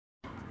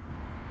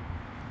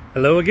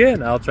Hello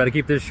again. I'll try to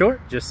keep this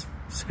short just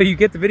so you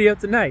get the video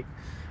tonight.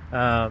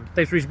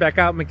 Thanks for reaching back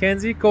out,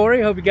 Mackenzie,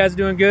 Corey. Hope you guys are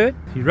doing good.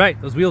 You're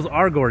right, those wheels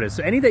are gorgeous.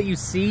 So any that you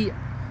see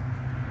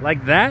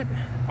like that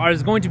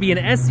is going to be an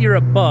SE or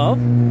above.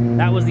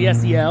 That was the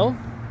SEL.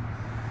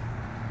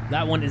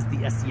 That one is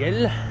the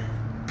SEL.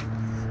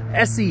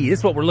 SE, this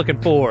is what we're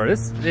looking for.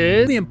 This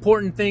is the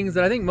important things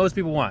that I think most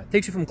people want. It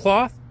takes you from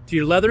cloth to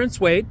your leather and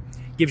suede.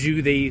 Gives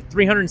you the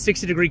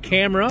 360-degree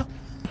camera.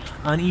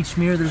 On each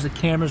mirror, there's a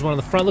camera. There's one on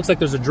the front. Looks like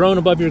there's a drone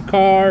above your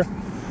car.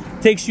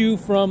 Takes you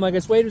from, like I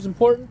suede is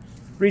important,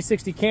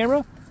 360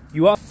 camera.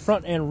 You have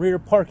front and rear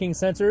parking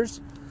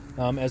sensors,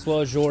 as well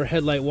as your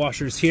headlight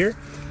washers here.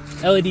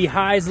 LED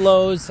highs,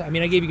 lows. I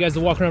mean, I gave you guys the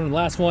walk around in the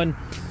last one.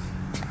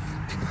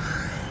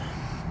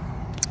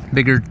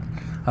 Bigger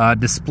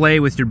display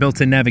with your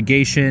built-in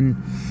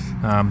navigation.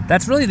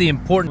 That's really the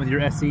important with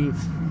your SE.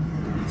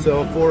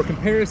 So for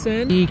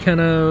comparison, kind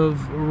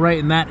of right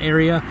in that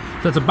area.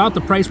 So that's about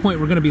the price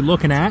point we're going to be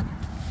looking at.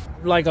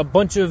 Like a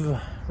bunch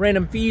of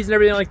random fees and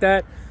everything like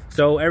that.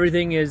 So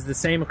everything is the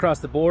same across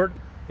the board.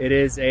 It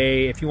is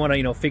a, if you want to,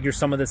 you know, figure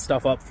some of this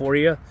stuff up for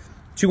you,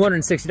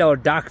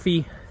 $260 dock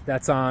fee.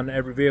 That's on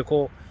every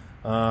vehicle.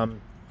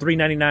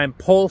 $399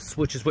 Pulse,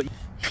 which is what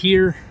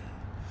here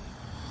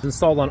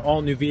installed on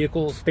all new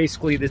vehicles.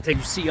 Basically, they take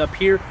your seat up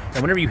here,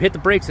 and whenever you hit the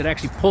brakes, it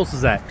actually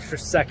pulses that extra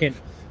second.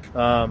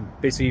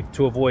 Basically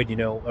to avoid, you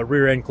know, a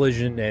rear end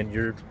collision and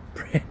your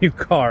brand new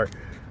car.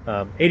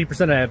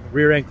 80% of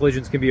rear end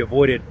collisions can be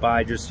avoided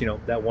by just, you know,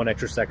 that one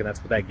extra second.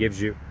 That's what that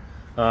gives you.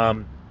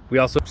 We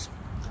also,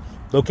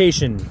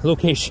 location.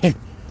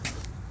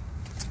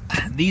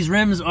 These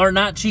rims are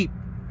not cheap.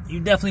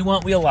 You definitely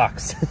want wheel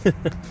locks.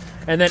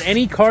 And then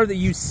any car that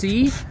you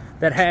see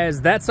that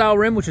has that style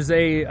rim, which is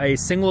a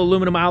single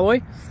aluminum alloy,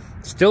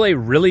 still a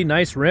really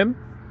nice rim,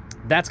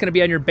 that's going to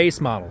be on your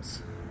base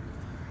models.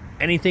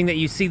 Anything that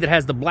you see that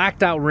has the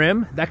blacked out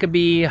rim, that could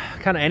be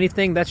kind of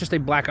anything. That's just a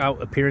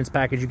blackout appearance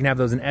package. You can have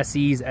those in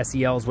SEs,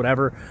 SELs,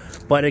 whatever,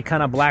 but it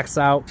kind of blacks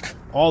out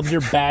all of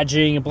your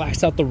badging. It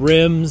blacks out the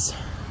rims.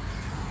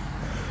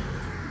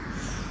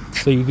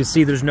 So you can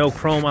see there's no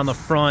chrome on the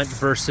front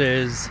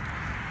versus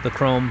the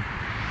chrome.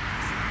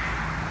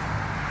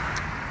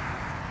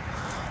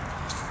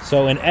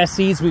 So in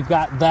SEs, we've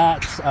got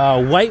that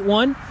white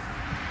one.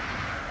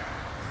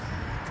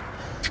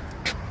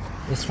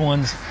 This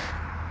one's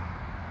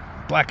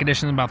Black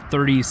Edition, about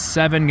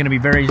 37, going to be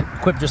very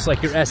equipped just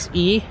like your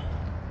SE.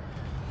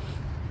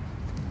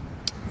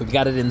 We've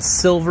got it in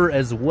silver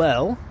as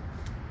well.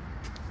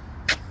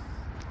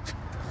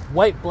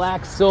 White,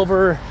 black,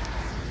 silver.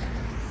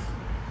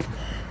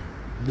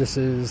 This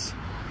is,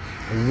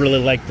 I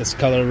really like this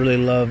color, I really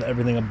love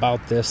everything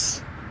about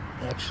this,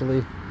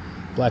 actually.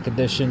 Black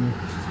Edition.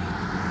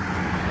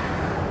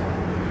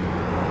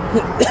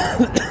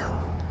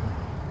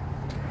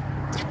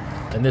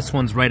 And this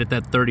one's right at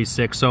that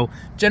 36. So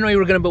generally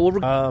we're going to,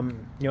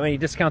 you know, any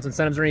discounts,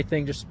 incentives or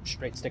anything, just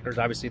straight stickers.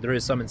 Obviously there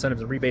is some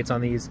incentives and rebates on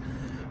these,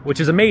 which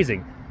is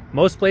amazing.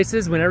 Most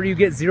places, whenever you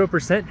get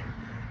 0%,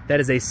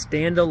 that is a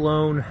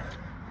standalone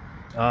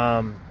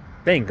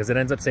thing, because it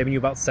ends up saving you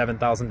about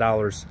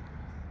 $7,000.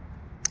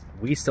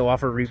 We still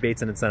offer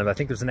rebates and incentives. I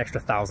think there's an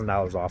extra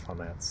 $1,000 off on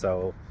that.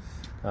 So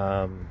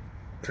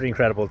pretty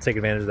incredible to take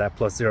advantage of that,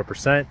 plus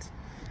 0%.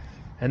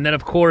 And then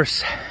of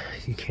course,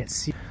 you can't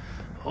see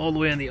all the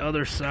way on the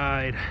other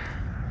side,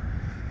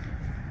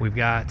 we've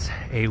got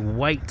a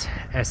white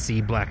SE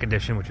Black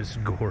Edition, which is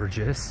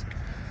gorgeous.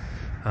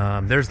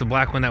 There's the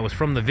black one that was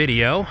from the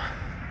video.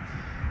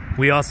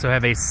 We also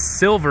have a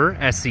silver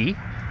SE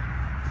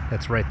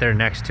that's right there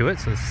next to it.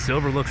 So the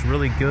silver looks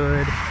really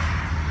good.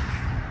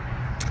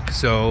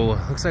 So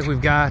looks like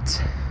we've got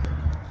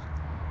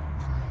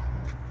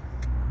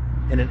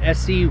an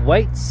SE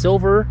white,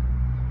 silver,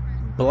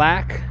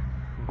 black,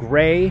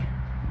 gray.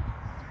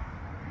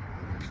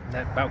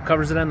 That about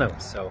covers it on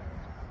those. So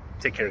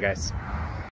take care, guys.